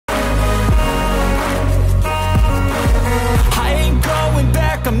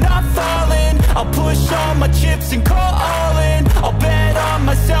push all my chips and call all in. I'll bet on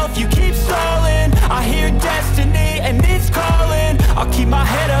myself, you keep stalling. I hear destiny and it's calling. I'll keep my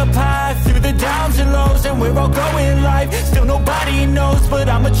head up high through the downs and lows, and we're all going live. Still nobody knows, but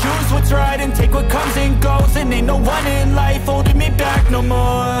I'ma choose what's right and take what comes and goes. And ain't no one in life holding me back no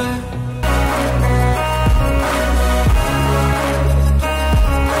more.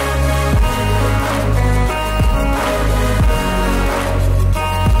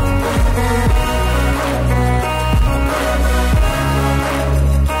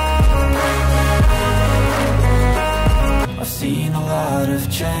 I've seen a lot of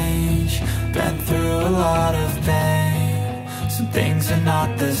change, been through a lot of pain. Some things are not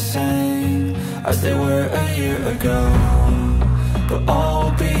the same as they were a year ago, but all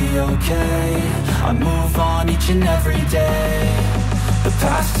will be okay. I move on each and every day. The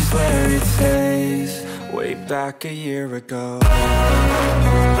past is where it stays, way back a year ago.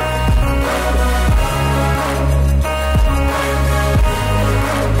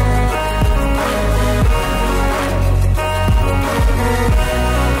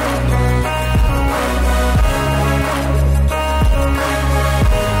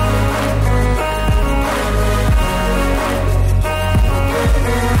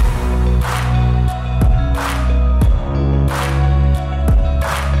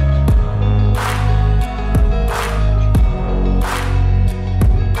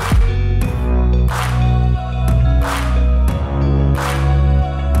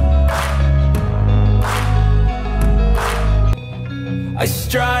 I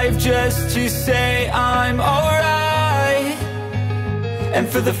strive just to say I'm alright, and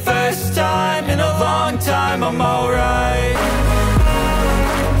for the first time in a long time I'm alright.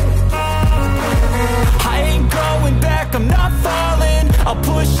 I ain't going back, I'm not falling. I'll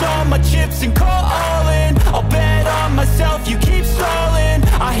push all my chips and call all in. I'll bet on myself, you keep stalling.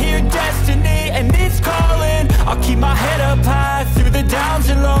 I hear destiny and it's calling. I'll keep my head up high through the downs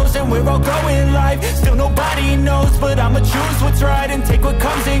and lows, and we're all going live. Still nobody knows, but I'ma choose what's right and take what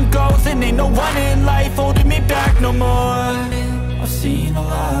comes and goes. And ain't no one in life holding me back no more. I've seen a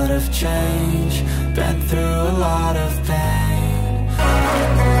lot of change, been through a lot of pain.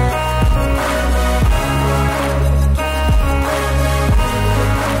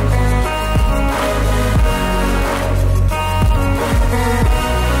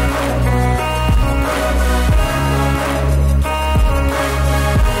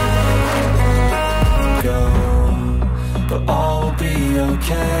 But all will be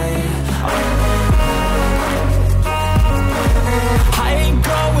okay. I ain't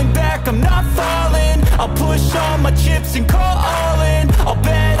going back, I'm not falling. I'll push all my chips and call all in. I'll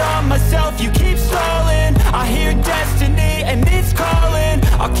bet on myself, you keep stalling. I hear destiny and it's calling.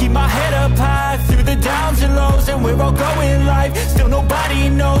 I'll keep my head up high through the downs and lows, and we're all going live. Still nobody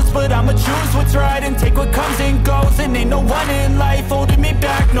knows, but I'ma choose what's right and take what comes and goes. And ain't no one